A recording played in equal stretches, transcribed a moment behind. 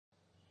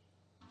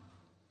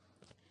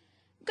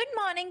Good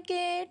morning,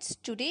 kids.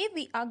 Today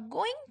we are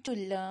going to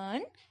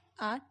learn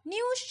a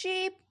new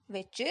shape,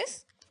 which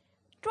is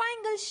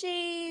triangle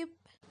shape.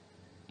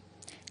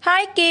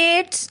 Hi,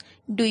 kids.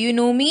 Do you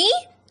know me?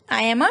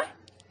 I am a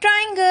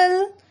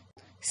triangle.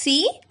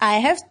 See, I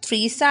have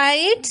three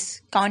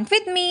sides. Count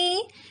with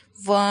me.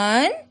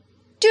 1,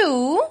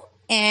 2,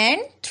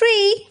 and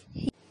 3.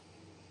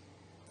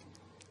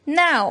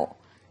 Now,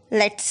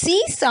 let's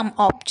see some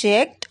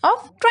object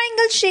of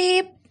triangle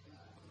shape.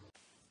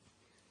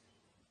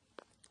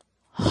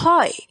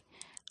 Hi,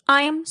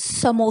 I am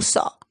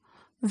Samosa.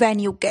 When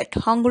you get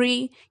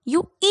hungry,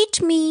 you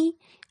eat me.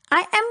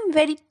 I am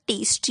very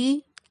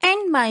tasty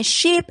and my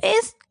shape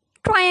is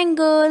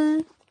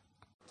triangle.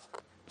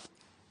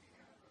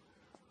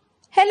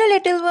 Hello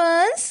little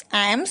ones,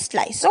 I am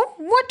slice of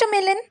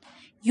watermelon.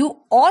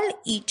 You all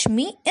eat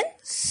me in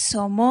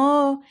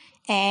summer.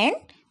 And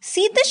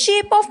see the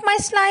shape of my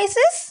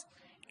slices?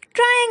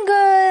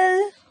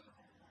 Triangle.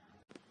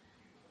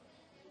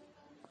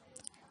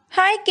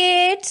 Hi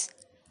kids,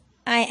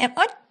 I am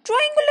a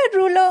triangular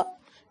ruler.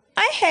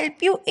 I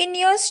help you in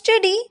your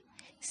study.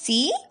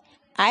 See,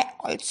 I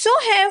also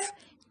have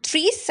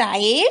 3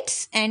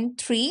 sides and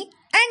 3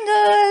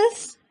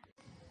 angles.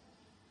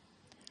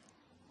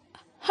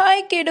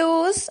 Hi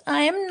kiddos,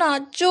 I am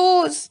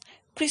nachos.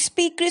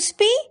 Crispy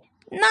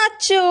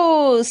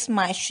nachos.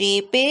 My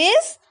shape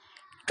is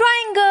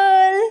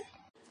triangle.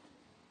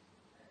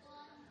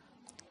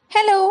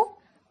 Hello,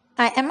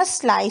 I am a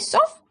slice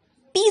of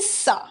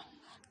pizza.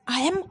 I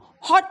am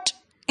hot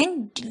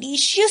and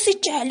delicious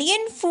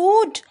Italian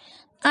food.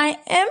 I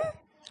am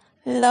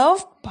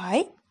loved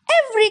by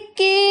every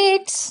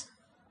kids.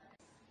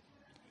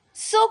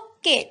 So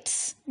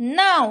kids,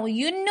 now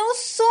you know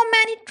so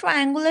many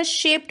triangular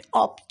shaped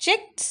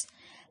objects.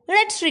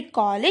 Let's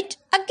recall it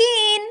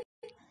again.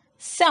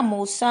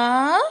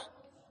 Samosa,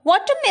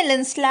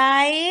 watermelon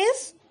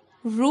slice,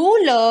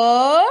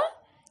 ruler,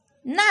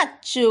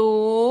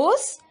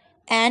 nachos,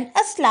 and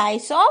a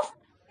slice of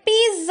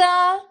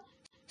pizza.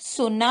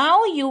 So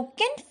now you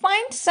can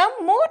find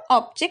some more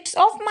objects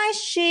of my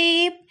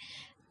shape.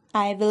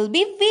 I will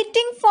be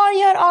waiting for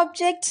your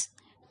objects.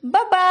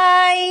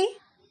 Bye-bye.